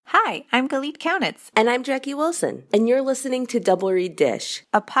Hi, I'm Galit Kaunitz. And I'm Jackie Wilson. And you're listening to Double Reed Dish,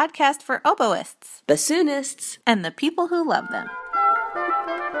 a podcast for oboists, bassoonists, and the people who love them.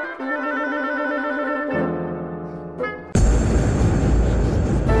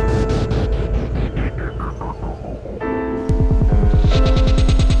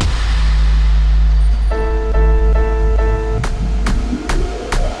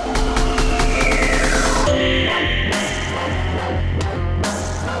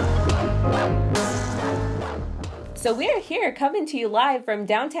 So we are here coming to you live from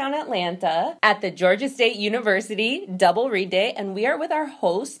downtown Atlanta at the Georgia State University Double Reed Day, and we are with our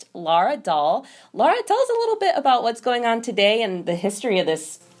host, Laura Dahl. Laura, tell us a little bit about what's going on today and the history of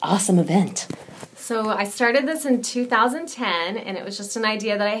this awesome event. So I started this in 2010, and it was just an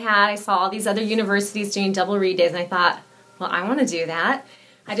idea that I had. I saw all these other universities doing Double Reed Days, and I thought, well, I want to do that.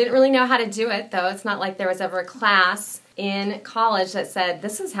 I didn't really know how to do it, though. It's not like there was ever a class in college that said,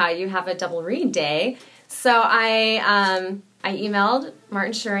 this is how you have a Double Reed Day. So I emailed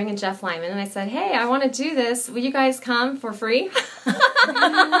Martin Schuring and Jeff Lyman, and I said, hey, I want to do this. Will you guys come for free?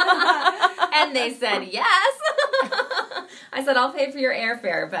 And they said, yes. I said, I'll pay for your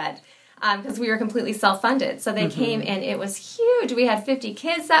airfare, but because we were completely self-funded. So they came, and it was huge. We had 50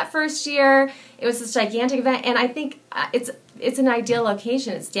 kids that first year. It was this gigantic event, and I think it's an ideal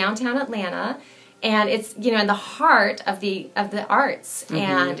location. It's downtown Atlanta. And it's, in the heart of the arts,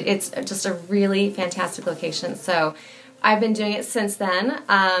 and it's just a really fantastic location. So I've been doing it since then.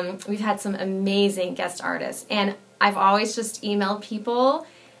 We've had some amazing guest artists, and I've always just emailed people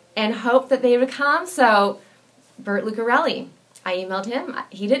and hoped that they would come. So Bert Lucarelli, I emailed him.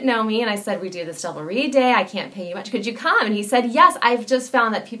 He didn't know me, and I said, we do this Double Reed Day. I can't pay you much. Could you come? And he said, yes. I've just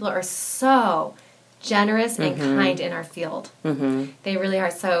found that people are so generous and kind in our field. They really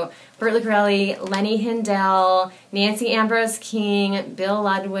are. So Bert Lucarelli, Lenny Hindell, Nancy Ambrose King, Bill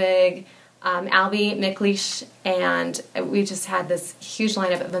Ludwig, Albie Miklish, and we just had this huge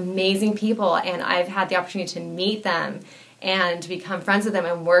lineup of amazing people, and I've had the opportunity to meet them and become friends with them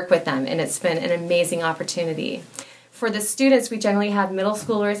and work with them, and it's been an amazing opportunity. For the students, we generally have middle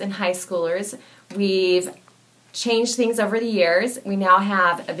schoolers and high schoolers. We've changed things over the years. We now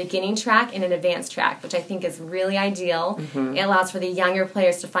have a beginning track and an advanced track, which I think is really ideal. It allows for the younger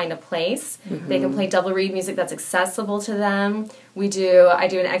players to find a place. They can play double reed music that's accessible to them. I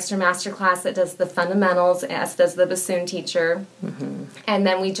do an extra master class that does the fundamentals, as does the bassoon teacher. And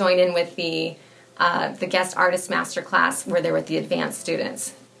then we join in with the guest artist master class where they're with the advanced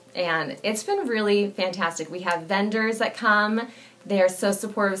students. And it's been really fantastic. We have vendors that come. They are so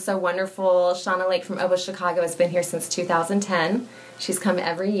supportive, so wonderful. Shauna Lake from Oboe Chicago has been here since 2010. She's come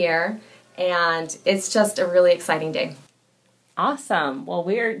every year, and it's just a really exciting day. Awesome. Well,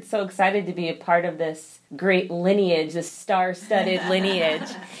 we're so excited to be a part of this great lineage, this star-studded lineage.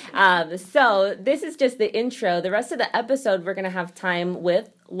 So this is just the intro. The rest of the episode, we're going to have time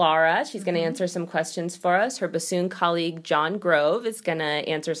with Laura. She's going to answer some questions for us. Her bassoon colleague, John Grove, is going to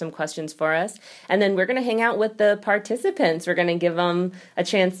answer some questions for us. And then we're going to hang out with the participants. We're going to give them a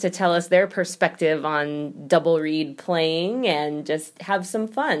chance to tell us their perspective on double reed playing and just have some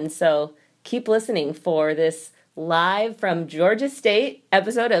fun. So keep listening for this live from Georgia State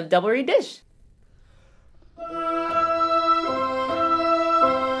episode of Double Reed Dish.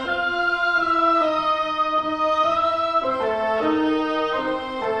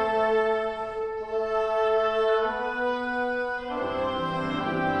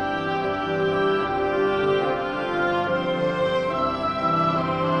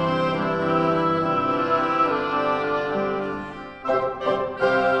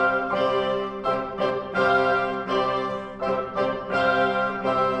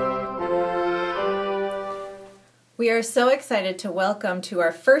 We are so excited to welcome to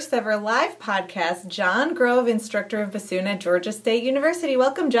our first ever live podcast, John Grove, instructor of bassoon at Georgia State University.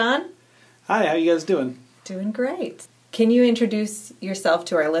 Welcome, John. Hi, how you guys doing? Doing great. Can you introduce yourself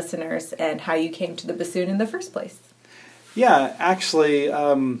to our listeners and how you came to the bassoon in the first place? Yeah, actually,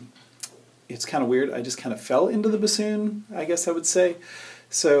 it's kind of weird. I just kind of fell into the bassoon, I guess I would say.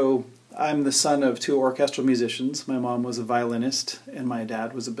 So I'm the son of two orchestral musicians. My mom was a violinist, and my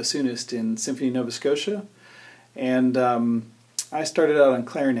dad was a bassoonist in Symphony Nova Scotia. And I started out on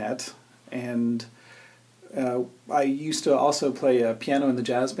clarinet, and I used to also play piano in the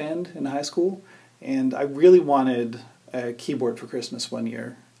jazz band in high school, and I really wanted a keyboard for Christmas one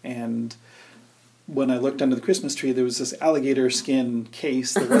year. And when I looked under the Christmas tree, there was this alligator skin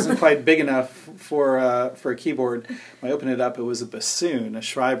case that wasn't quite big enough for a keyboard. When I opened it up, it was a bassoon, a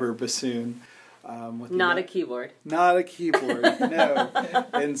Schreiber bassoon. Not a keyboard. Not a keyboard, no.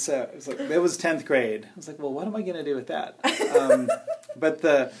 And so it was 10th grade. I was like, well, what am I going to do with that? But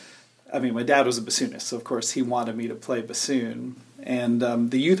I mean, my dad was a bassoonist, so of course he wanted me to play bassoon. And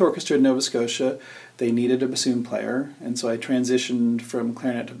the youth orchestra in Nova Scotia, they needed a bassoon player, and so I transitioned from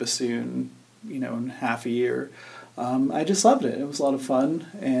clarinet to bassoon, in half a year. I just loved it. It was a lot of fun,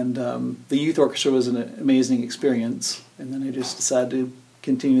 and the youth orchestra was an amazing experience. And then I just decided to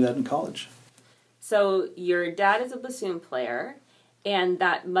continue that in college. So your dad is a bassoon player, and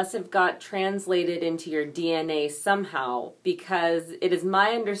that must have got translated into your DNA somehow, because it is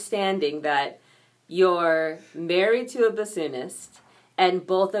my understanding that you're married to a bassoonist, and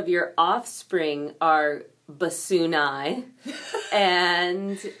both of your offspring are bassooni.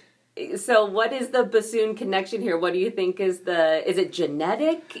 And so what is the bassoon connection here? What do you think is it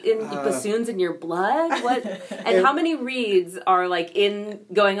genetic in bassoons in your blood? What, and how many reeds are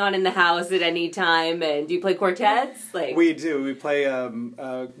going on in the house at any time? And do you play quartets? We do. We play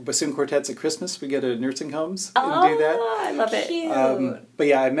bassoon quartets at Christmas. We go to nursing homes and do that. I love it. Cute. But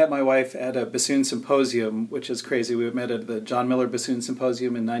yeah, I met my wife at a bassoon symposium, which is crazy. We met at the John Miller Bassoon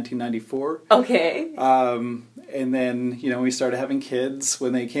Symposium in 1994. Okay. And then, we started having kids.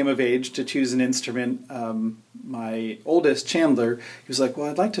 When they came of age to choose an instrument, my oldest, Chandler, he was like, well,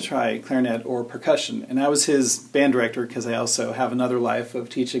 I'd like to try clarinet or percussion. And I was his band director because I also have another life of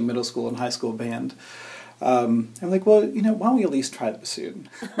teaching middle school and high school band. I'm like, well, why don't we at least try the bassoon?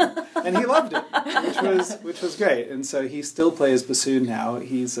 And he loved it, which was great. And so he still plays bassoon now.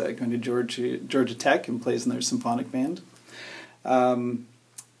 He's going to Georgia Tech and plays in their symphonic band.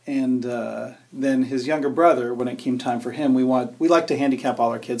 And then his younger brother, when it came time for him, we like to handicap all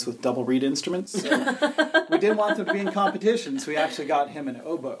our kids with double reed instruments. So we didn't want them to be in competition, so we actually got him an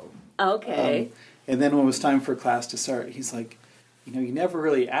oboe. Okay. And then when it was time for class to start, he's like, you never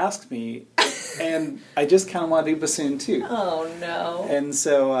really asked me, and I just kind of want to do bassoon too. Oh, no. And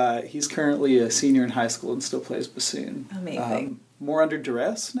so he's currently a senior in high school and still plays bassoon. Amazing. More under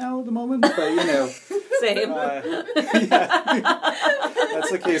duress now at the moment, but Same. That's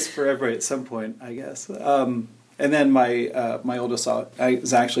the case for everybody at some point, I guess. And then my oldest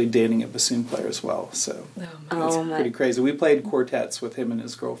is actually dating a bassoon player as well, so it's pretty crazy. We played quartets with him and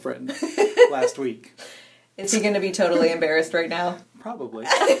his girlfriend last week. Is he going to be totally embarrassed right now? Probably.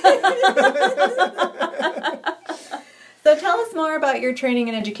 So tell us more about your training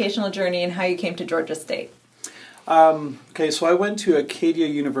and educational journey and how you came to Georgia State. Okay, so I went to Acadia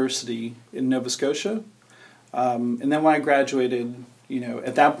University in Nova Scotia, and then when I graduated,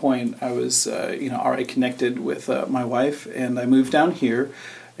 at that point I was, already connected with my wife, and I moved down here,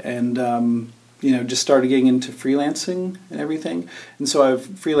 and just started getting into freelancing and everything, and so I've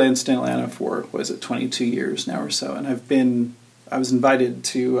freelanced in Atlanta for 22 years now or so, and I was invited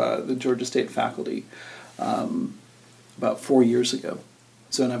to the Georgia State faculty about 4 years ago.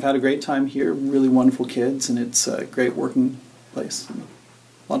 So, and I've had a great time here, really wonderful kids, and it's a great working place.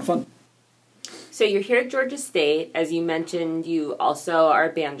 A lot of fun. So you're here at Georgia State. As you mentioned, you also are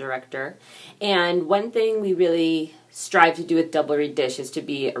a band director. And one thing we really strive to do with Double Reed Dish is to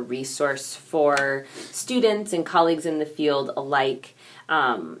be a resource for students and colleagues in the field alike.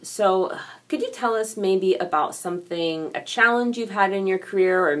 So could you tell us maybe about a challenge you've had in your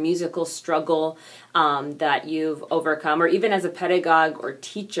career or a musical struggle that you've overcome, or even as a pedagogue or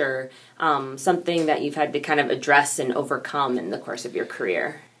teacher, something that you've had to kind of address and overcome in the course of your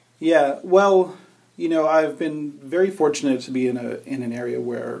career? Yeah, well, I've been very fortunate to be in an area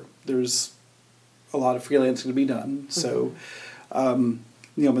where there's a lot of freelancing to be done. So,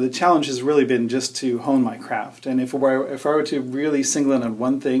 but the challenge has really been just to hone my craft. And if I were to really single in on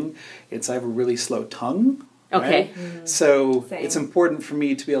one thing, it's I have a really slow tongue. Okay. Right? So Same. It's important for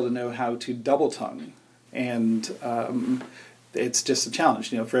me to be able to know how to double tongue. And it's just a challenge,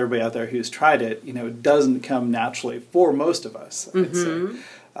 for everybody out there who's tried it, it doesn't come naturally for most of us, I'd say.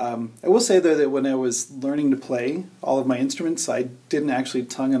 I will say, though, that when I was learning to play all of my instruments, I didn't actually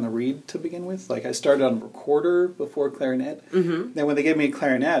tongue on the reed to begin with. Like, I started on recorder before clarinet. Mm-hmm. Then when they gave me a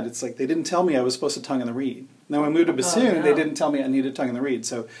clarinet, it's like they didn't tell me I was supposed to tongue on the reed. Then when I moved to bassoon, they didn't tell me I needed to tongue on the reed.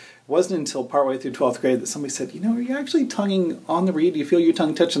 So it wasn't until partway through 12th grade that somebody said, are you actually tonguing on the reed? Do you feel your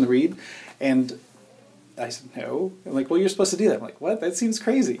tongue touching the reed? And I said, no. I'm like, well, you're supposed to do that. I'm like, what? That seems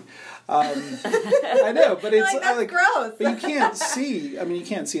crazy. I know, but it's that's gross. But you can't see. You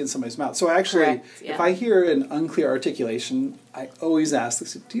can't see in somebody's mouth. So actually, if I hear an unclear articulation, I always ask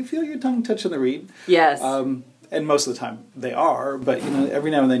this: do you feel your tongue touching the reed? Yes. And most of the time they are, but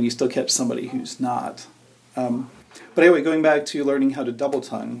every now and then you still catch somebody who's not. But anyway, going back to learning how to double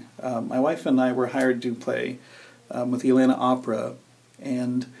tongue, my wife and I were hired to play with the Atlanta Opera,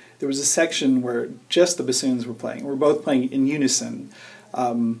 and there was a section where just the bassoons were playing. We're both playing in unison,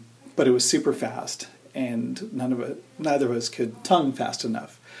 but it was super fast, and neither of us could tongue fast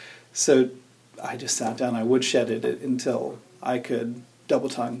enough. So I just sat down, I woodshedded it until I could double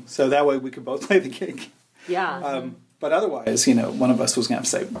tongue. So that way we could both play the gig. Yeah. But otherwise, one of us was going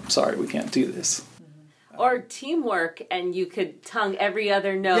to have to say, sorry, we can't do this. Or teamwork, and you could tongue every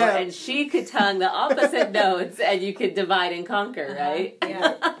other note, Yeah. and she could tongue the opposite notes, and you could divide and conquer, right?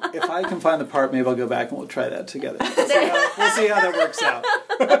 Yeah. If I can find the part, maybe I'll go back and we'll try that together. We'll see how that works out.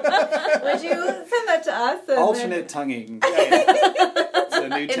 Would you send that to us? And Alternate tonguing. Yeah. It's a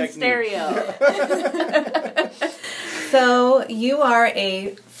new In technique. stereo. So you are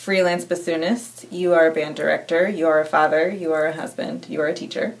a freelance bassoonist. You are a band director. You are a father. You are a husband. You are a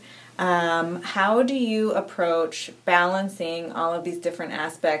teacher. How do you approach balancing all of these different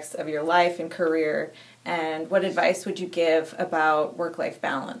aspects of your life and career? And what advice would you give about work-life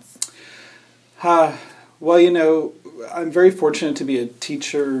balance? Well, I'm very fortunate to be a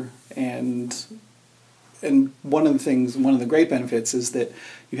teacher, and one of the great benefits is that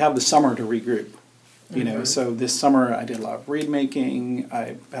you have the summer to regroup. So this summer I did a lot of reed making.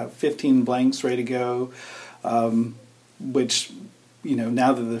 I have 15 blanks ready to go, which,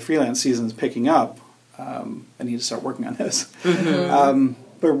 now that the freelance season is picking up, I need to start working on this.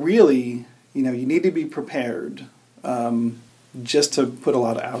 But really, you need to be prepared just to put a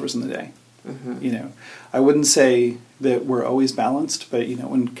lot of hours in the day. I wouldn't say that we're always balanced, but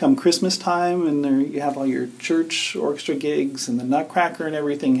when come Christmas time and you have all your church orchestra gigs and the Nutcracker and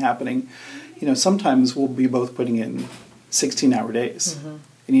everything happening, sometimes we'll be both putting in 16-hour days.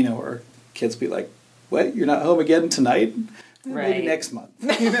 And our kids be like, "What? You're not home again tonight? Right. Maybe next month."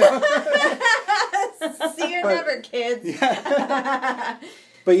 See you never, kids. Yeah.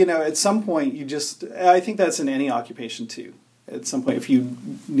 But at some point I think that's in any occupation too. At some point, if you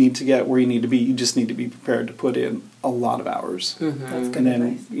need to get where you need to be, you just need to be prepared to put in a lot of hours. That's good And then,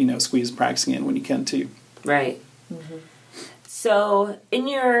 advice. Squeeze practicing in when you can too. Right. So, in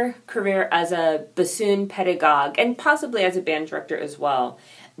your career as a bassoon pedagogue, and possibly as a band director as well,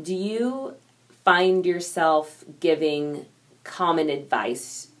 do you find yourself giving common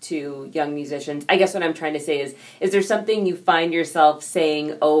advice to young musicians? I guess what I'm trying to say is there something you find yourself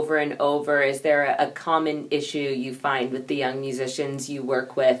saying over and over? Is there a common issue you find with the young musicians you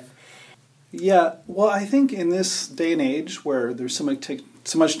work with? Yeah, well, I think in this day and age where there's so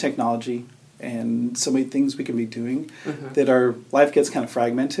much technology and so many things we can be doing, that our life gets kind of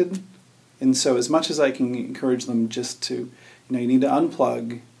fragmented. And so as much as I can encourage them just to, you need to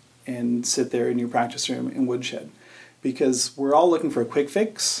unplug and sit there in your practice room and woodshed. Because we're all looking for a quick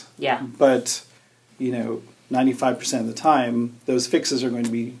fix. Yeah. But, 95% of the time, those fixes are going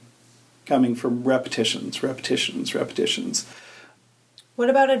to be coming from repetitions. What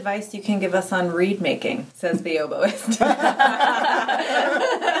about advice you can give us on reed making, says the oboist.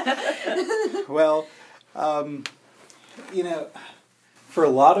 Well, for a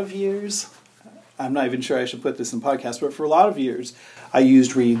lot of years, I'm not even sure I should put this in podcast, but for a lot of years, I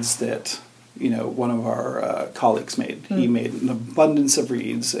used reeds that, one of our colleagues made. He made an abundance of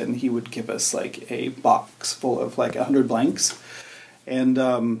reeds, and he would give us like a box full of like 100 blanks. And,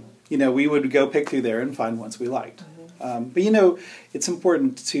 we would go pick through there and find ones we liked. But, it's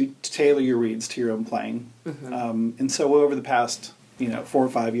important to tailor your reeds to your own playing. And so over the past, 4 or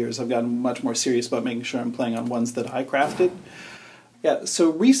 5 years, I've gotten much more serious about making sure I'm playing on ones that I crafted. Yeah,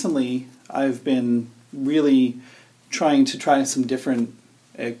 so recently I've been really trying some different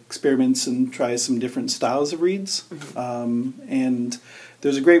experiments and try some different styles of reeds. And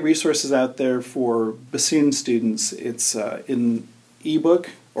there's a great resources out there for bassoon students. It's in ebook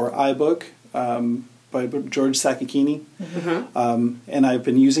or iBook by George Sakakini. And I've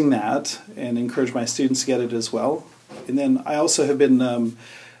been using that and encourage my students to get it as well. And then I also have been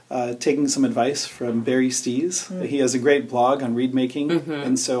taking some advice from Barry Stees. He has a great blog on reed making.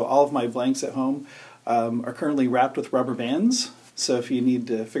 And so all of my blanks at home are currently wrapped with rubber bands. So if you need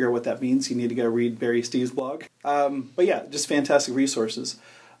to figure out what that means, you need to go read Barry Stees' blog. But yeah, just fantastic resources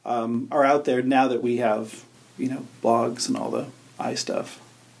are out there now that we have, blogs and all the stuff.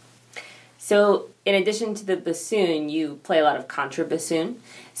 So in addition to the bassoon, you play a lot of contrabassoon.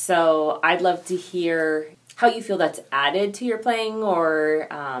 So I'd love to hear how you feel that's added to your playing, or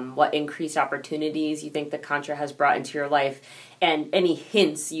what increased opportunities you think the contra has brought into your life, and any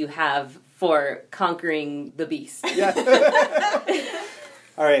hints you have for conquering the beast. Yeah.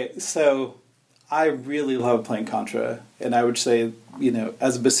 All right, so I really love playing contra, and I would say,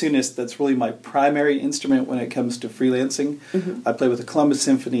 as a bassoonist, that's really my primary instrument when it comes to freelancing. I play with the Columbus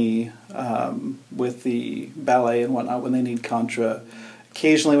Symphony, with the ballet and whatnot when they need contra.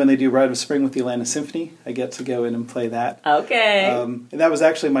 Occasionally when they do Rite of Spring with the Atlanta Symphony, I get to go in and play that. Okay. And that was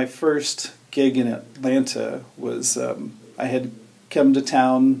actually my first gig in Atlanta. Was I had come to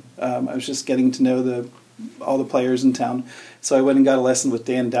town. I was just getting to know all the players in town. So I went and got a lesson with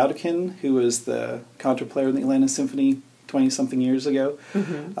Dan Dowdekin, who was the contra player in the Atlanta Symphony 20-something years ago.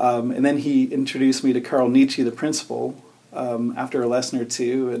 And then he introduced me to Carl Nietzsche, the principal, after a lesson or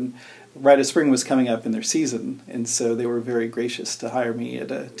two. And Rite of Spring was coming up in their season, and so they were very gracious to hire me at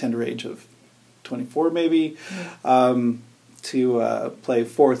a tender age of 24 maybe, to play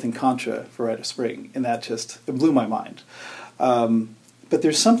fourth in contra for Rite of Spring, and that just blew my mind. But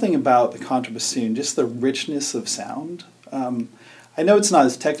there's something about the contrabassoon, just the richness of sound. I know it's not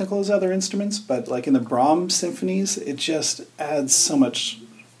as technical as other instruments, but like in the Brahms symphonies, it just adds so much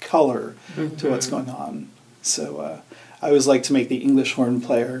color to what's going on. So I always like to make the English horn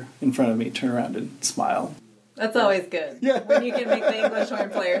player in front of me turn around and smile. That's always good. Yeah. When you can make the English horn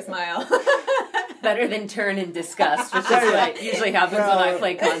player smile. Better than turn in disgust, which is what usually happens when I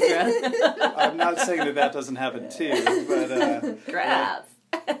play contra. I'm not saying that doesn't happen too, but Crap.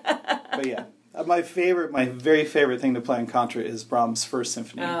 but yeah. My very favorite thing to play in contra is Brahms' First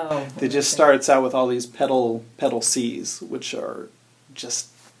Symphony. Oh, it just starts out with all these pedal Cs, which are just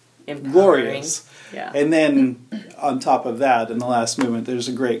Empowering. glorious. Yeah. And then on top of that, in the last movement, there's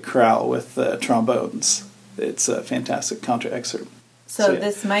a great chorale with trombones. It's a fantastic contra excerpt. So yeah.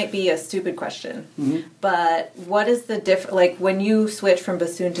 this might be a stupid question, but what is the like when you switch from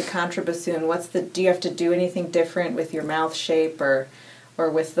bassoon to contrabassoon? Do you have to do anything different with your mouth shape or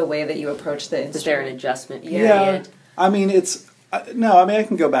with the way that you approach the instrument? Is there an adjustment period? Yeah, I mean I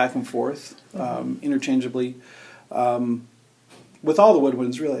can go back and forth interchangeably with all the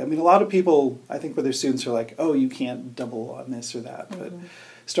woodwinds. Really, I mean, a lot of people, I think, with their students are like, "Oh, you can't double on this or that." But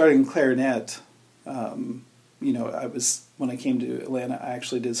starting clarinet. When I came to Atlanta, I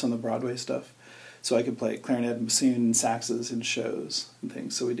actually did some of the Broadway stuff. So I could play clarinet and bassoon and saxes in shows and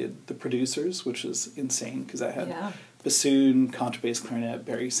things. So we did The Producers, which was insane because I had bassoon, contrabass, clarinet,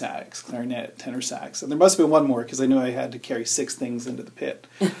 bari sax, clarinet, tenor sax. And there must have been one more because I knew I had to carry 6 things into the pit.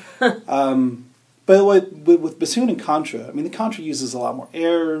 But with bassoon and contra, I mean, the contra uses a lot more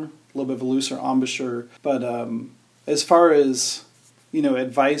air, a little bit of a looser embouchure. But as far as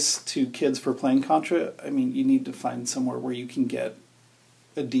advice to kids for playing contra, I mean, you need to find somewhere where you can get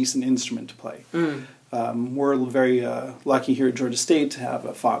a decent instrument to play. We're very lucky here at Georgia State to have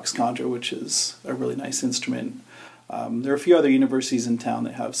a Fox contra, which is a really nice instrument. There are a few other universities in town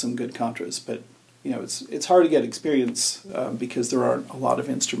that have some good contras, but it's hard to get experience because there aren't a lot of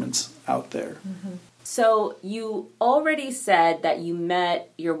instruments out there. So you already said that you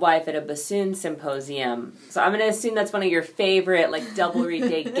met your wife at a bassoon symposium. So I'm going to assume that's one of your favorite double reed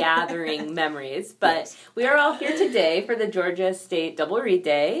day gathering memories. But yes. We are all here today for the Georgia State Double Reed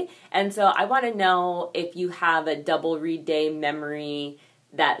Day. And so I want to know if you have a double reed day memory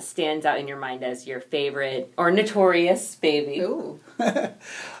that stands out in your mind as your favorite or notorious baby. Ooh.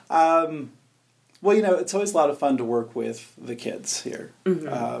 Well, it's always a lot of fun to work with the kids here.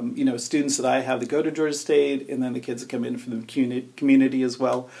 Students that I have that go to Georgia State, and then the kids that come in from the community as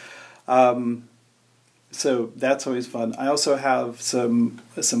well. So that's always fun. I also have some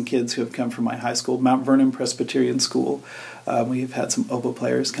kids who have come from my high school, Mount Vernon Presbyterian School. We've had some oboe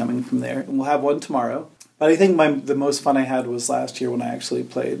players coming from there, and we'll have one tomorrow. But I think the most fun I had was last year when I actually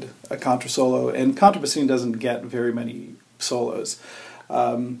played a contra solo, and contrabassoon doesn't get very many solos.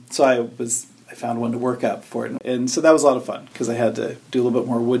 So I found one to work up for it. And so that was a lot of fun because I had to do a little bit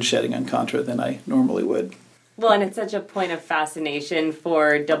more woodshedding on contra than I normally would. Well, and it's such a point of fascination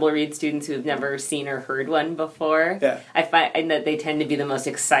for double reed students who have never seen or heard one before. Yeah. I find that they tend to be the most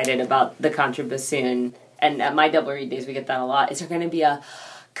excited about the contrabassoon. And at my double reed days, we get that a lot. Is there going to be a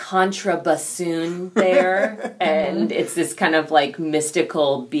contrabassoon there? And it's this kind of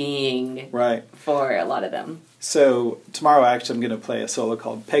mystical being for a lot of them. So tomorrow, actually, I'm going to play a solo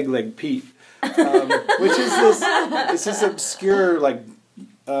called Peg Leg Pete. Which is this obscure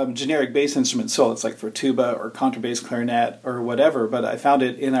generic bass instrument solo. It's for tuba or contrabass clarinet or whatever, but I found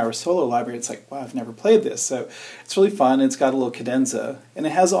it in our solo library. It's wow, I've never played this. So it's really fun. It's got a little cadenza, and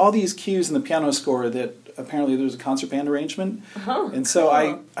it has all these cues in the piano score that apparently there's a concert band arrangement. And so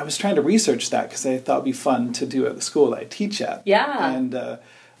I was trying to research that because I thought it'd be fun to do at the school that I teach at. Yeah. And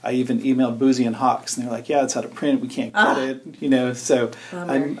I even emailed Boozy and Hawks, and they're like, yeah, it's out of print, we can't cut it, so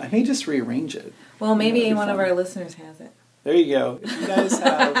I may just rearrange it. Well, maybe one of our listeners has it. There you go. If you guys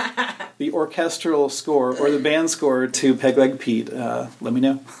have the orchestral score or the band score to Peg Leg Pete, let me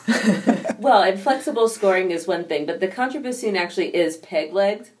know. Well, and flexible scoring is one thing, but the contrabassoon actually is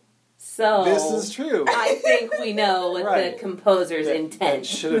peg-legged, so this is true. I think we know what the composer's intent That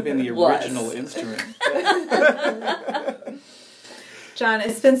should have been the original instrument. John,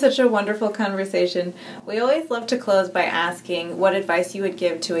 it's been such a wonderful conversation. We always love to close by asking what advice you would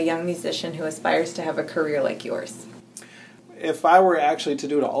give to a young musician who aspires to have a career like yours. If I were actually to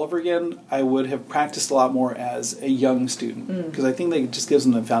do it all over again, I would have practiced a lot more as a young student, because I think that just gives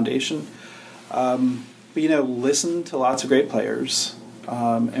them the foundation. But, listen to lots of great players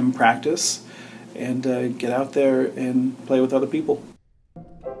and practice and get out there and play with other people.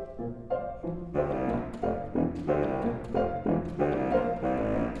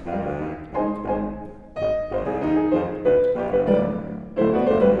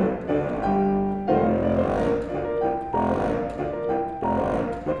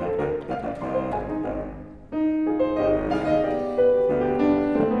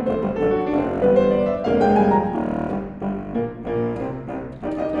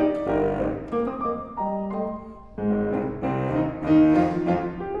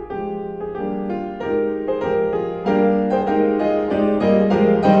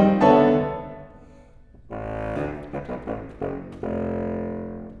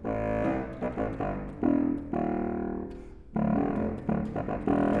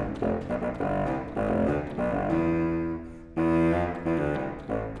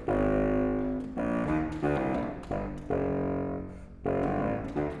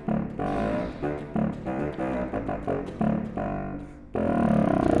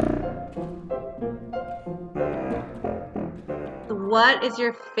 What is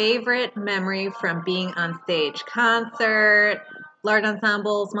your favorite memory from being on stage? Concert, large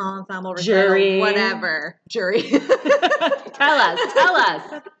ensemble, small ensemble, recital, Jury. whatever. Jury. Tell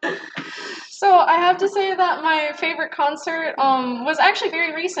us. So I have to say that my favorite concert was actually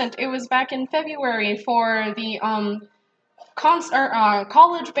very recent. It was back in February for the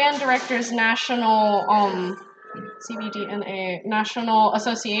College Band Directors National CBDNA National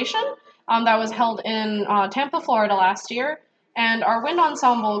Association that was held in Tampa, Florida last year. And our wind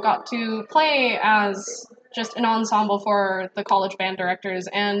ensemble got to play as just an ensemble for the college band directors,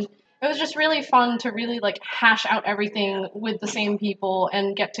 and it was just really fun to really hash out everything with the same people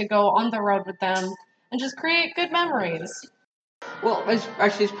and get to go on the road with them and just create good memories. Well, it's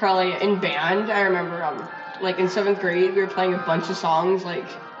probably in band. I remember in 7th grade we were playing a bunch of songs like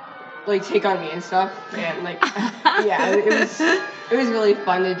Take On Me and stuff, and it was really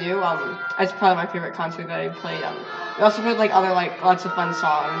fun to do. That's probably my favorite concert that I played. We also played other lots of fun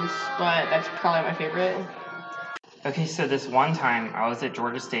songs, but that's probably my favorite. Okay, so this one time I was at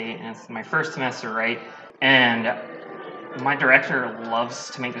Georgia State, and it's my first semester, right? And my director loves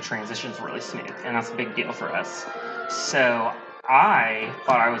to make the transitions really smooth, and that's a big deal for us. So I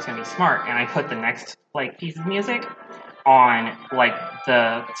thought I was going to be smart, and I put the next piece of music on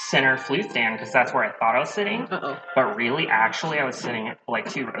the center flute stand, because that's where I thought I was sitting. Uh-oh. But really, actually, I was sitting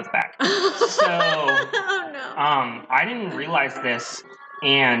 2 rows back. So Oh, no. I didn't realize this,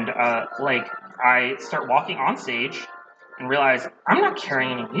 and I start walking on stage and realize I'm not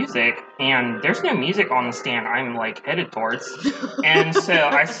carrying any music, and there's no music on the stand I'm headed towards. And so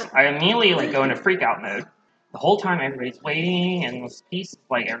I immediately go into freak out mode. The whole time everybody's waiting, and this piece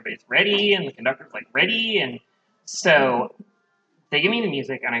everybody's ready, and the conductor's ready, and so they give me the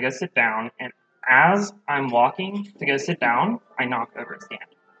music, and I go sit down, and as I'm walking to go sit down, I knock over a stand.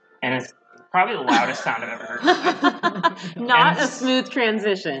 And it's probably the loudest sound I've ever heard. Not a smooth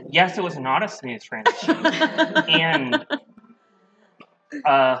transition. Yes, it was not a smooth transition. And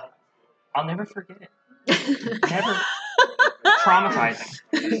I'll never forget it. Never. Traumatizing.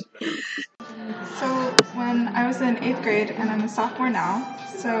 So when I was in 8th grade, and I'm a sophomore now,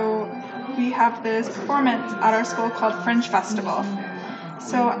 so we have this performance at our school called Fringe Festival.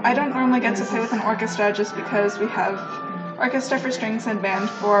 So I don't normally get to play with an orchestra just because we have orchestra for strings and band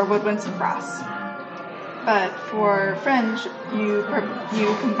for woodwinds and brass. But for Fringe, you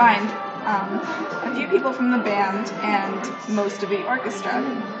combined a few people from the band and most of the orchestra.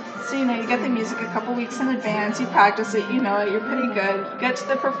 So, you get the music a couple weeks in advance, you practice it, you know it, you're pretty good, get to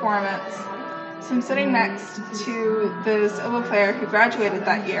the performance. So I'm sitting next to this oboe player who graduated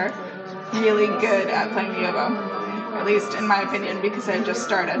that year, really good at playing the oboe, at least in my opinion, because I just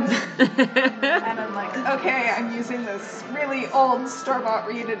started. And I'm like, okay, I'm using this really old store-bought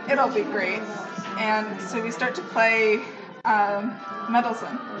reed, and it'll be great. And so we start to play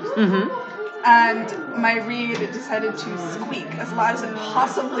Mendelssohn. Mm-hmm. And my reed decided to squeak as loud as it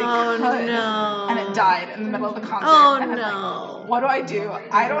possibly could. No. And it died in the middle of the concert. Oh, and I'm no. like, what do I do?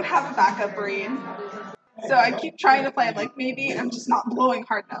 I don't have a backup reed. So I keep trying to play it, maybe I'm just not blowing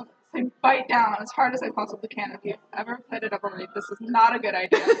hard enough. So I bite down as hard as I possibly can. If you've ever played a double reed, this is not a good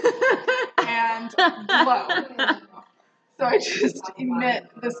idea. And blow. So I just emit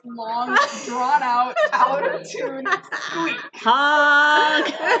this long, drawn out, out of tune squeak. Honk!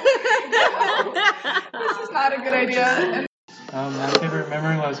 This is not a good idea. And My favorite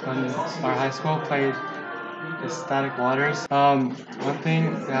memory was when our high school played the Static Waters. One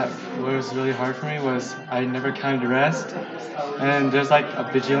thing that was really hard for me was I never counted rest, and there's like a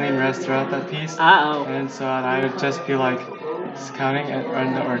bajillion rests throughout that piece. Uh-oh. And so I would just be like just counting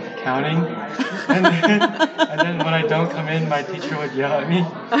or counting, and then when I don't come in, my teacher would yell at me,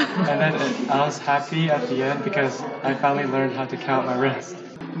 and then I was happy at the end because I finally learned how to count my rest.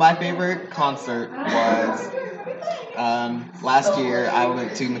 My favorite concert was last year. I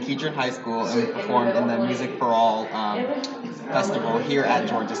went to McEachern High School and we performed in the Music for All festival here at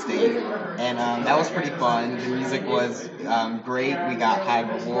Georgia State, and that was pretty fun. The music was great. We got high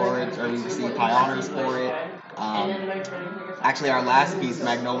rewards, or we received high honors for it. Actually, our last piece,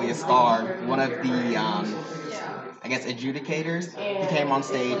 Magnolia Star, one of the adjudicators, he came on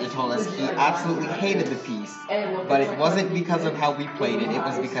stage and told us he absolutely hated the piece, but it wasn't because of how we played it, it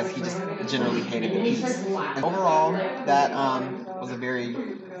was because he just generally hated the piece. And overall, that was a very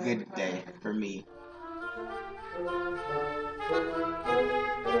good day for me.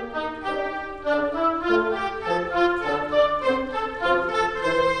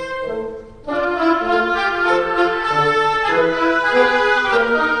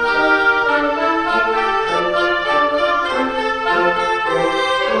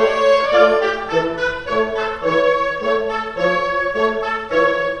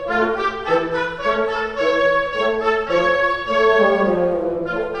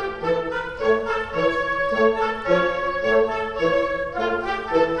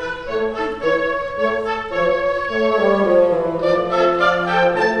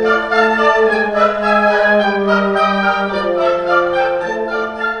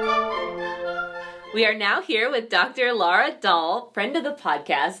 We are now here with Dr. Laura Dahl, friend of the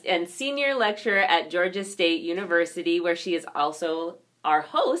podcast and senior lecturer at Georgia State University, where she is also our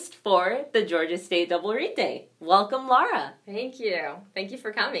host for the Georgia State Double Read Day. Welcome, Laura. Thank you. Thank you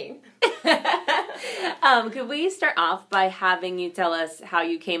for coming. Could we start off by having you tell us how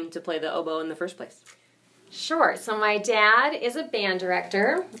you came to play the oboe in the first place? Sure. So my dad is a band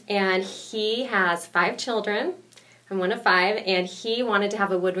director, and he has 5 children. I'm one of 5, and he wanted to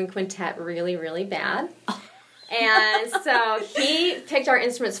have a woodwind quintet really, really bad. And so he picked our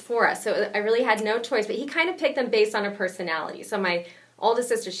instruments for us. So I really had no choice, but he kind of picked them based on her personality. So my oldest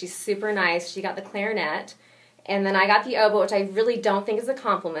sister, she's super nice. She got the clarinet, and then I got the oboe, which I really don't think is a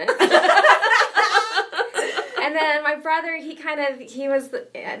compliment. And then my brother,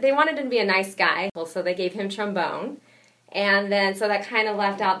 they wanted him to be a nice guy, so they gave him trombone. And then, so that kind of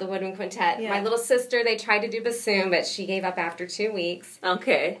left out the woodwind quintet. Yeah. My little sister, they tried to do bassoon, but she gave up after 2 weeks.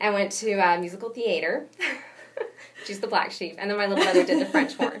 Okay. I went to musical theater. She's the black sheep. And then my little brother did the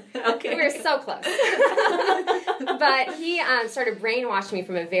French horn. Okay. We were so close. But he started brainwashing me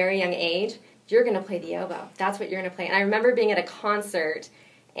from a very young age. You're going to play the oboe. That's what you're going to play. And I remember being at a concert,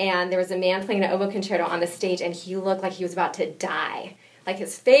 and there was a man playing an oboe concerto on the stage, and he looked like he was about to die. Like,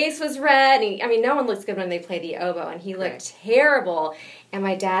 his face was red. And no one looks good when they play the oboe, and he looked terrible. And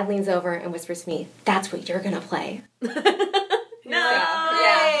my dad leans over and whispers to me, "That's what you're going to play." No! Yeah,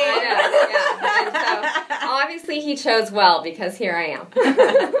 I know. And so, obviously, he chose well, because here I am.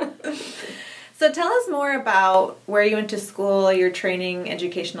 So tell us more about where you went to school, your training,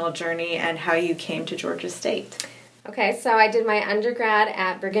 educational journey, and how you came to Georgia State. Okay, so I did my undergrad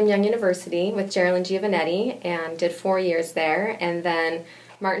at Brigham Young University with Geraldine Giovanetti and did 4 years there. And then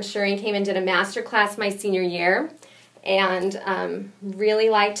Martin Schuring came and did a master class my senior year and really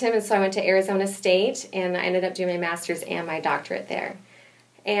liked him. And so I went to Arizona State, and I ended up doing my master's and my doctorate there.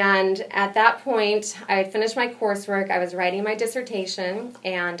 And at that point, I had finished my coursework. I was writing my dissertation,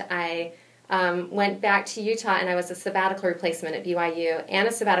 and I went back to Utah, and I was a sabbatical replacement at BYU and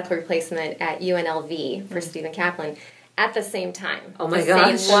a sabbatical replacement at UNLV for Stephen Kaplan at the same time. Oh my gosh.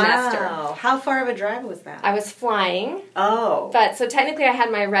 Same semester. Wow. How far of a drive was that? I was flying. Oh. But so technically I had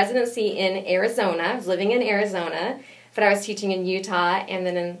my residency in Arizona. I was living in Arizona, but I was teaching in Utah and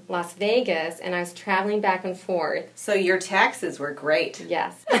then in Las Vegas, and I was traveling back and forth. So your taxes were great.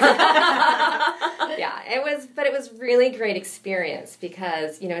 Yes. Yeah, it was really great experience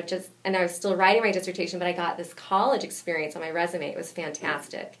because, and I was still writing my dissertation, but I got this college experience on my resume. It was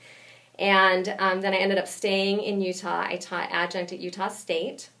fantastic. And then I ended up staying in Utah. I taught adjunct at Utah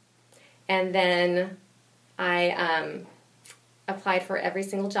State, and then I applied for every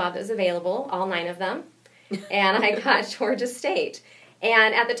single job that was available, all 9 of them, and I got Georgia State.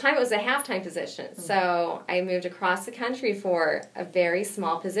 And at the time, it was a half-time position, so I moved across the country for a very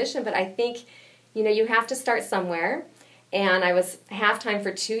small position, but I think, you have to start somewhere. And I was half-time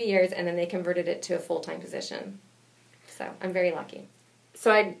for 2 years, and then they converted it to a full-time position. So I'm very lucky.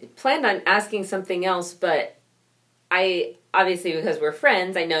 So I planned on asking something else, but I, obviously because we're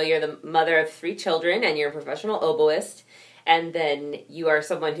friends, I know you're the mother of 3 children and you're a professional oboist. And then you are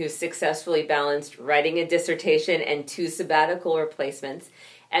someone who's successfully balanced writing a dissertation and 2 sabbatical replacements.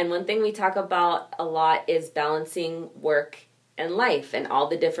 And one thing we talk about a lot is balancing work and life and all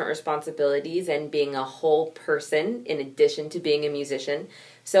the different responsibilities and being a whole person in addition to being a musician.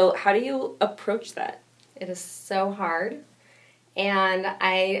 So how do you approach that? It is so hard. And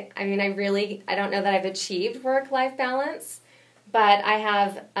I don't know that I've achieved work-life balance, but I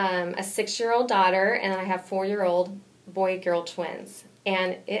have a 6-year-old daughter and I have 4-year-old boy-girl twins.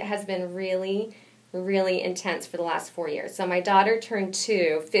 And it has been really, really intense for the last 4 years. So my daughter turned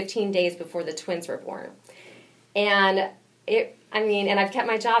 2 15 days before the twins were born. And I've kept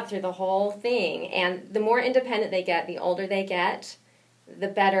my job through the whole thing. And the more independent they get, the older they get, the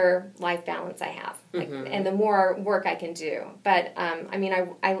better life balance I have. And the more work I can do. But,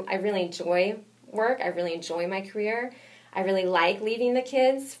 I really enjoy work. I really enjoy my career. I really like leaving the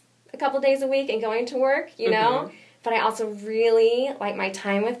kids a couple days a week and going to work, you know. But I also really like my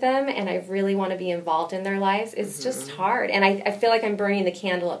time with them, and I really want to be involved in their lives. It's just hard. And I feel like I'm burning the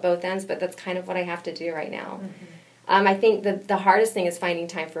candle at both ends, but that's kind of what I have to do right now. I think the hardest thing is finding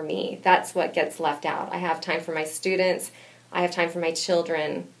time for me. That's what gets left out. I have time for my students. I have time for my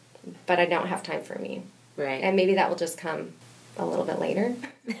children, but I don't have time for me. Right. And maybe that will just come a little bit later.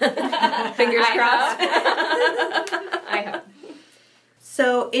 Fingers crossed. I hope.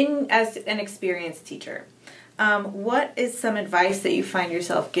 So, as an experienced teacher, what is some advice that you find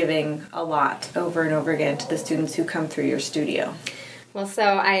yourself giving a lot over and over again to the students who come through your studio? Well, so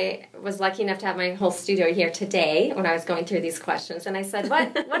I was lucky enough to have my whole studio here today when I was going through these questions, and I said,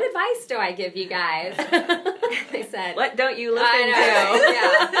 what advice do I give you guys? They said, what don't you listen to?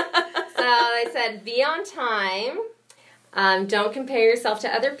 Yeah. So they said, be on time, don't compare yourself to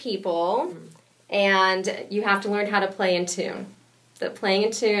other people, and you have to learn how to play in tune. The playing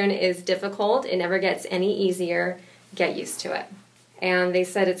in tune is difficult. It never gets any easier. Get used to it. And they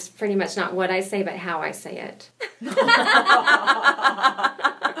said it's pretty much not what I say, but how I say it. That's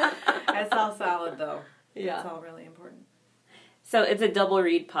all solid, though. Yeah. That's all really important. So it's a double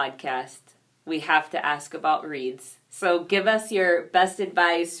read podcast. We have to ask about reads. So give us your best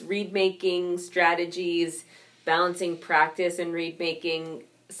advice, read making strategies, balancing practice and read making.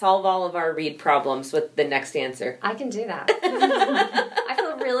 Solve all of our read problems with the next answer. I can do that. I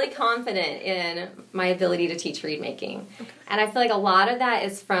feel really confident in my ability to teach read making. And I feel like a lot of that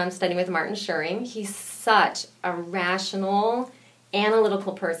is from studying with Martin Schuring. He's such a rational,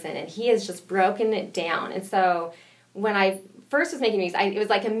 analytical person, and he has just broken it down. And so when I first was making these, it was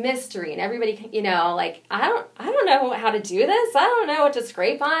like a mystery, and everybody, I don't know how to do this. I don't know what to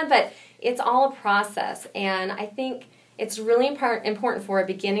scrape on, but it's all a process. And I think it's really important for a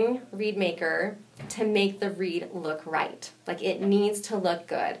beginning read maker to make the read look right. Like, it needs to look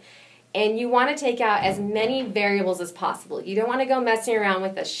good. And you want to take out as many variables as possible. You don't want to go messing around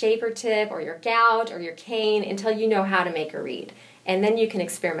with a shaper tip or your gout or your cane until you know how to make a read. And then you can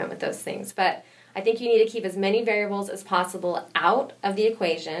experiment with those things. But I think you need to keep as many variables as possible out of the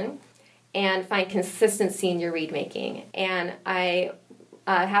equation and find consistency in your read making. And I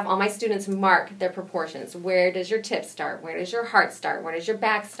have all my students mark their proportions. Where does your tip start? Where does your heart start? Where does your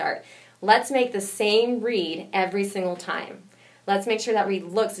back start? Let's make the same read every single time. Let's make sure that read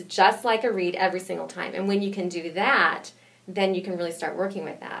looks just like a read every single time. And when you can do that, then you can really start working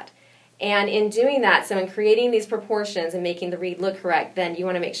with that. And in doing that, so in creating these proportions and making the read look correct, then you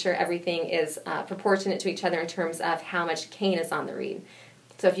want to make sure everything is proportionate to each other in terms of how much cane is on the reed.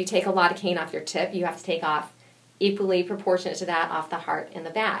 So if you take a lot of cane off your tip, you have to take off equally proportionate to that off the heart and the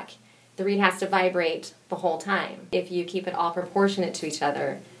back. The reed has to vibrate the whole time. If you keep it all proportionate to each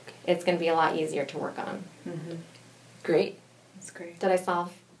other, it's going to be a lot easier to work on. Mm-hmm. Great. That's great. Did I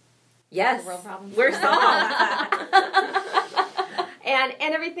solve yes. the world problems? We're solved. And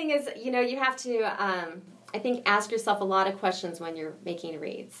everything is, you have to, I think, ask yourself a lot of questions when you're making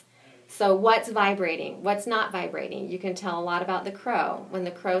reads. So what's vibrating? What's not vibrating? You can tell a lot about the crow. When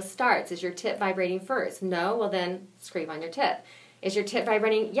the crow starts, is your tip vibrating first? No? Well, then scrape on your tip. Is your tip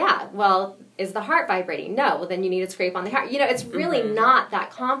vibrating? Yeah. Well, is the heart vibrating? No. Well, then you need to scrape on the heart. It's really not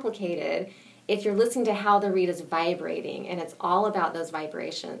that complicated if you're listening to how the reed is vibrating, and it's all about those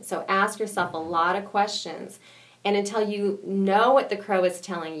vibrations. So ask yourself a lot of questions, and until you know what the crow is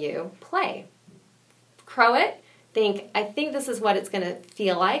telling you, play. Crow it. I think this is what it's going to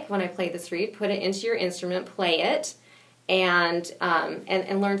feel like when I play this reed. Put it into your instrument, play it, and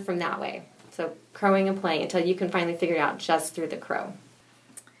learn from that way. So So crowing and playing until you can finally figure it out just through the crow.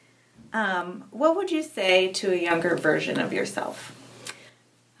 What would you say to a younger version of yourself?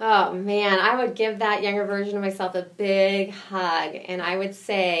 Oh man, I would give that younger version of myself a big hug, and I would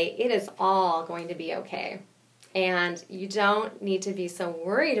say it is all going to be okay. And you don't need to be so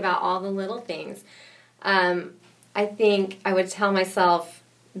worried about all the little things. I think I would tell myself,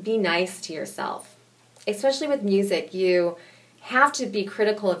 be nice to yourself. Especially with music, you have to be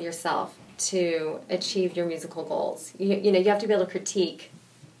critical of yourself to achieve your musical goals. You have to be able to critique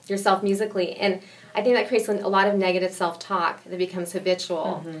yourself musically. And I think that creates a lot of negative self-talk that becomes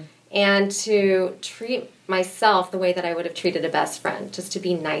habitual. Mm-hmm. And to treat myself the way that I would have treated a best friend, just to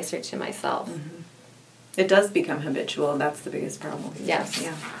be nicer to myself. Mm-hmm. It does become habitual. That's the biggest problem. Yes.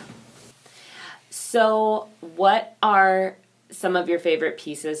 Yeah. So, what are some of your favorite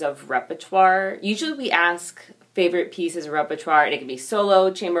pieces of repertoire? Usually we ask favorite pieces of repertoire, and it can be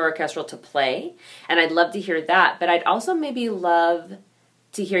solo, chamber, orchestral to play. And I'd love to hear that. But I'd also maybe love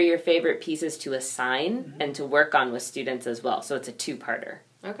to hear your favorite pieces to assign and to work on with students as well. So it's a two-parter.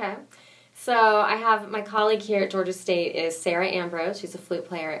 Okay. So I have my colleague here at Georgia State is Sarah Ambrose. She's a flute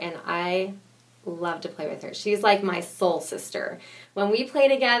player, and I love to play with her. She's like my soul sister. When we play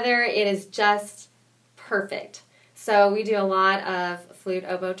together, it is just perfect. So we do a lot of flute,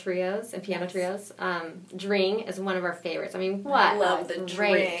 oboe trios and piano trios. Dring is one of our favorites. I mean, what I love a the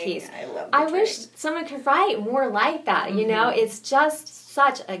great Dring. piece. I wish someone could write more like that. Mm-hmm. You know, it's just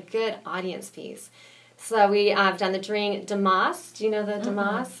such a good audience piece. So we have done the Dring Damas. Do you know the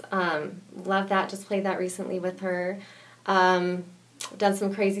Damas? Love that. Just played that recently with her. Done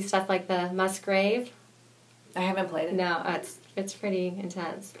some crazy stuff like the Musgrave. I haven't played it. No, it's pretty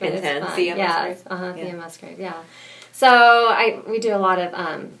intense. But intense. It's fun. Thea Musgrave. Thea Musgrave. Yeah. So we do a lot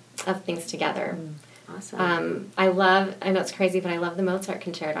of things together. Awesome. I know it's crazy, but I love the Mozart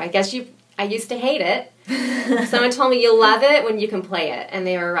concerto. I used to hate it. Someone told me you love it when you can play it, and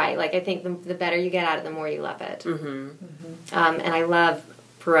they were right. Like, I think the better you get at it, the more you love it. Mm-hmm. Mm-hmm. And I love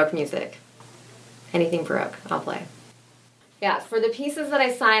Baroque music. Anything Baroque, I'll play. Yeah, for the pieces that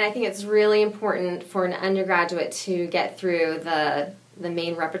I sign, I think it's really important for an undergraduate to get through the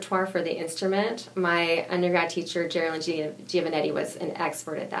main repertoire for the instrument. My undergrad teacher, Geraldine Giovanetti, was an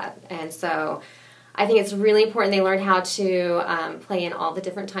expert at that. And so I think it's really important they learn how to play in all the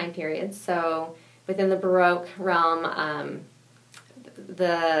different time periods. So within the Baroque realm,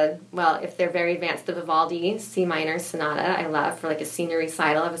 if they're very advanced, the Vivaldi C minor sonata I love for like a senior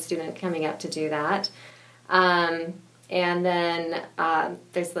recital. I have a student coming up to do that. And then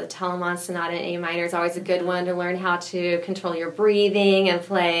there's the Telemann Sonata in A minor. It's always a good one to learn how to control your breathing and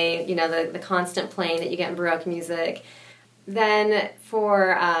play, the constant playing that you get in Baroque music. Then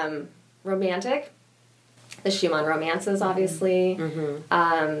for romantic, the Schumann romances, obviously.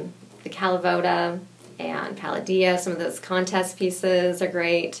 Mm-hmm. The Calavota and Palladio, some of those contest pieces are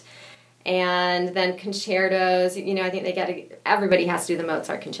great. And then concertos, I think everybody has to do the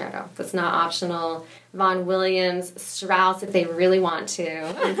Mozart concerto. It's not optional. Vaughan Williams, Strauss, if they really want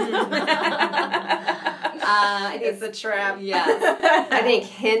to. I think it's a trap. Yes. I think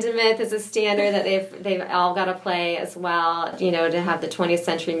Hindemith is a standard that they've all got to play as well, to have the 20th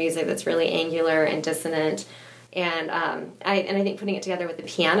century music that's really angular and dissonant. And I think putting it together with the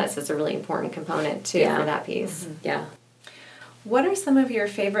pianist is a really important component, too, for that piece. Mm-hmm. Yeah. What are some of your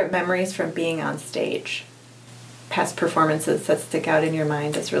favorite memories from being on stage? Past performances that stick out in your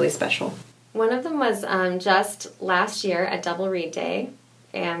mind as really special? One of them was just last year at Double Reed Day,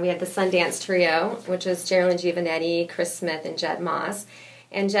 and we had the Sundance Trio, which is Geraldine Giovanetti, Chris Smith, and Jed Moss.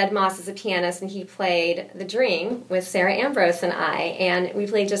 And Jed Moss is a pianist, and he played the Dring with Sarah Ambrose and I, and we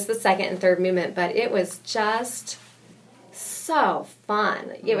played just the second and third movement, but it was just so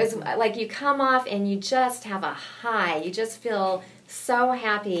fun. It was like you come off and you just have a high. You just feel so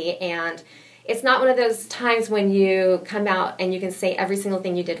happy, and it's not one of those times when you come out and you can say every single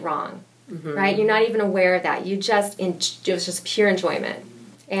thing you did wrong, right? You're not even aware of that. It was just pure enjoyment,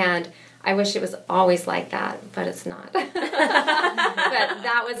 and I wish it was always like that, but it's not. But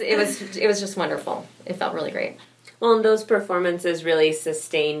it was just wonderful. It felt really great. Well, and those performances really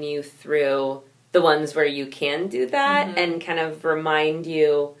sustain you through the ones where you can do that and kind of remind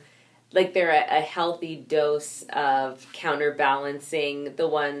you, like they're a healthy dose of counterbalancing the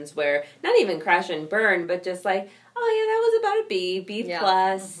ones where, not even crash and burn, but just like, oh yeah, that was about a B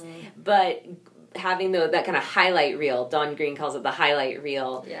plus, but having that kind of highlight reel, Dawn Green calls it the highlight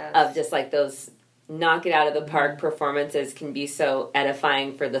reel, of just like those knock it out of the park performances can be so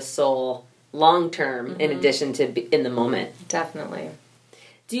edifying for the soul long term in addition to in the moment. Definitely.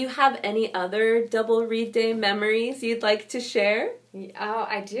 Do you have any other double read day memories you'd like to share? Oh,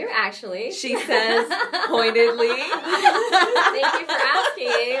 I do actually. She says pointedly. Thank you for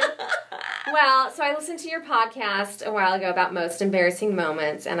asking. Well, so I listened to your podcast a while ago about most embarrassing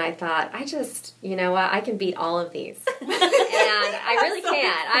moments, and I thought, you know what, I can beat all of these. And I really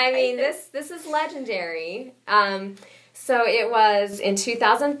can. I mean, this is legendary. So it was in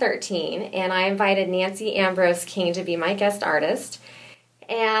 2013, and I invited Nancy Ambrose King to be my guest artist.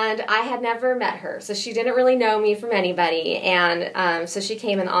 And I had never met her, so she didn't really know me from anybody. And so she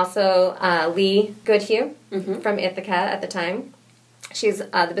came, and also Lee Goodhue from Ithaca at the time. She's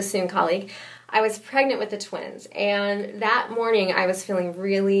the bassoon colleague. I was pregnant with the twins, and that morning I was feeling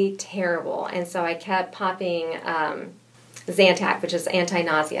really terrible, and so I kept popping Zantac, which is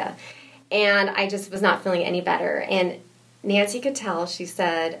anti-nausea, and I just was not feeling any better. And Nancy could tell. She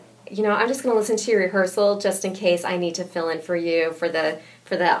said, you know, I'm just going to listen to your rehearsal just in case I need to fill in for you for the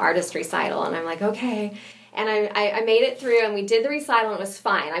artist recital. And I'm like, okay. And I made it through, and we did the recital, and it was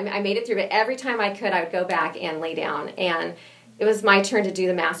fine. I made it through, but every time I could, I would go back and lay down. And it was my turn to do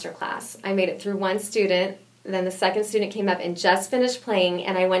the master class. I made it through one student, then the second student came up and just finished playing,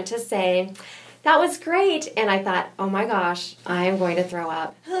 and I went to say, that was great. And I thought, oh my gosh, I am going to throw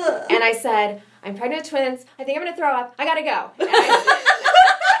up. And I said, I'm pregnant with twins. I think I'm going to throw up. I got to go.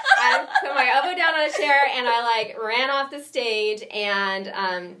 And I put my elbow down on a chair, and I ran off the stage.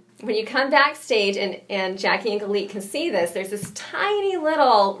 And when you come backstage, and Jackie and Galit can see this, there's this tiny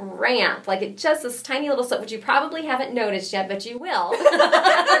little ramp, this tiny little slope, which you probably haven't noticed yet, but you will.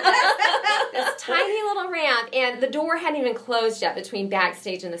 This tiny little ramp, and the door hadn't even closed yet between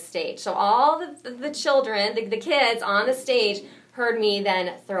backstage and the stage. So all the children, the kids on the stage, heard me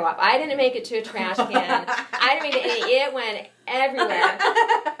then throw up. I didn't make it to a trash can. I didn't make it. It went everywhere.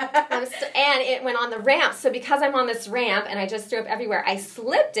 And it went on the ramp. So because I'm on this ramp and I just threw up everywhere, I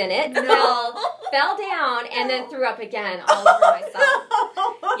slipped in it, fell down, and then threw up again all over myself.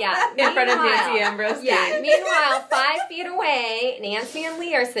 Yeah. In front of Nancy Ambrose. Yeah. Meanwhile, 5 feet away, Nancy and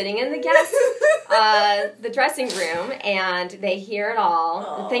Lee are sitting in the dressing room, and they hear it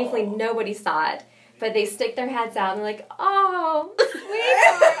all. And thankfully, nobody saw it. But they stick their heads out and they're like, oh,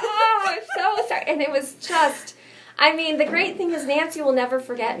 sweetheart, oh, I'm so sorry. And it was just, I mean, the great thing is Nancy will never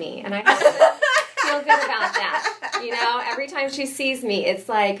forget me. And I have to feel good about that. You know, every time she sees me, it's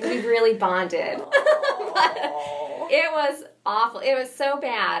like we really bonded. It was awful. It was so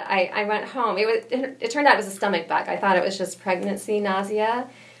bad. I went home. It turned out it was a stomach bug. I thought it was just pregnancy nausea.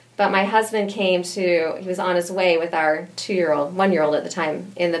 But my husband he was on his way with our 1-year-old at the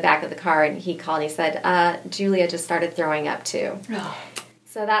time, in the back of the car, and he called and he said, Julia just started throwing up too.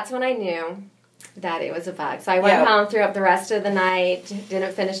 So that's when I knew that it was a bug. So I went home, threw up the rest of the night,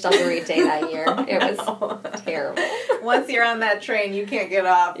 didn't finish double read day that year. It was terrible. Once you're on that train, you can't get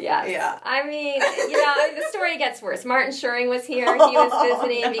off. Yes. Yeah. I mean, the story gets worse. Martin Schuring was here. He was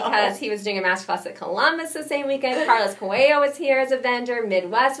visiting because he was doing a masterclass at Columbus the same weekend. Carlos Coelho was here as a vendor.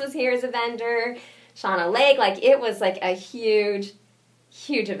 Midwest was here as a vendor. Shauna Lake. It was a huge,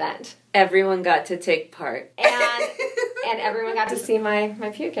 huge event. Everyone got to take part. And everyone got to see my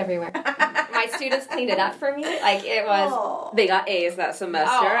puke everywhere. My students cleaned it up for me. It was... They got A's that semester.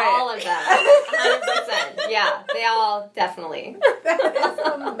 Oh, all of them. 100%. Yeah, they all definitely. That is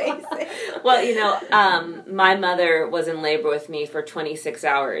amazing. Well, my mother was in labor with me for 26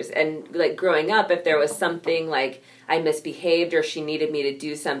 hours. And, growing up, if there was something, I misbehaved or she needed me to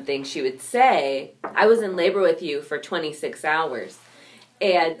do something, she would say, I was in labor with you for 26 hours.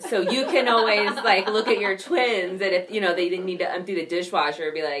 And so you can always, look at your twins, and if, they didn't need to empty the dishwasher,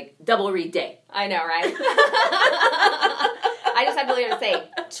 it'd be double read day. I know, right? I just have to learn to say,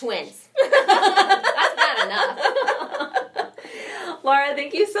 twins. That's bad enough. Laura,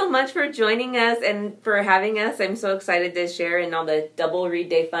 thank you so much for joining us and for having us. I'm so excited to share in all the double read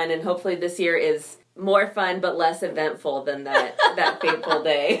day fun, and hopefully this year is more fun but less eventful than that fateful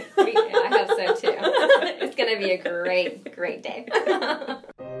day. I hope so too. It's going to be a great, great day.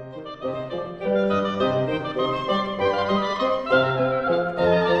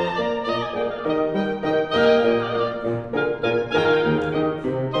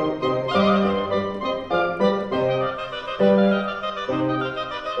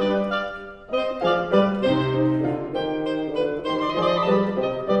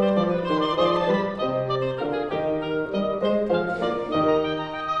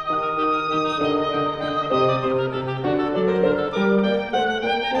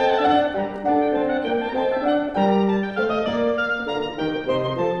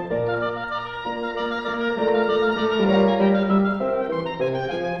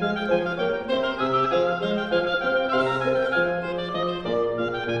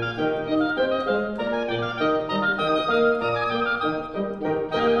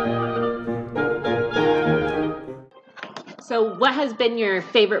 So what has been your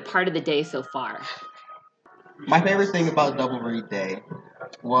favorite part of the day so far? My favorite thing about Double Read Day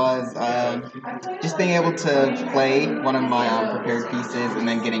was just being able to play one of my prepared pieces and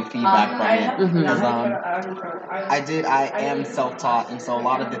then getting feedback from it. Because I am self-taught, and so a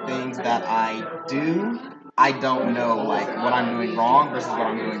lot of the things that I do, I don't know like what I'm doing wrong versus what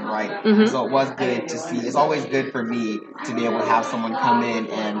I'm doing right. So it was good to see. It's always good for me to be able to have someone come in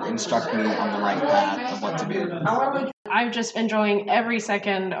and instruct me on the right path of what to do. I'm just enjoying every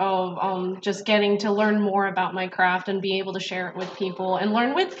second of just getting to learn more about my craft and be able to share it with people and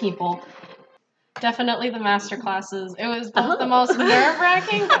learn with people. Definitely the master classes. It was both the most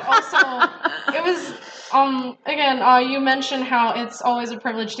nerve-wracking, but also it was, again, you mentioned how it's always a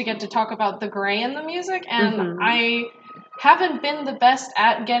privilege to get to talk about the gray in the music, and I haven't been the best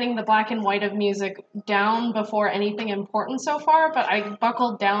at getting the black and white of music down before anything important so far, but I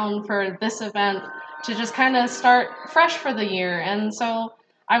buckled down for this event to just kind of start fresh for the year. And so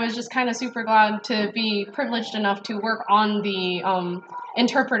I was just kind of super glad to be privileged enough to work on the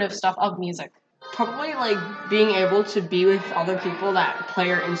interpretive stuff of music. Probably like being able to be with other people that play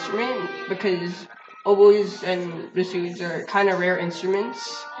your instrument, because oboes and bassoons are kind of rare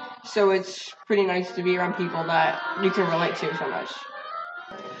instruments. So it's pretty nice to be around people that you can relate to so much.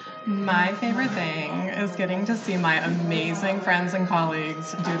 My favorite thing is getting to see my amazing friends and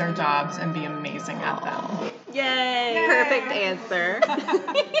colleagues do their jobs and be amazing at them. Yay! Perfect answer.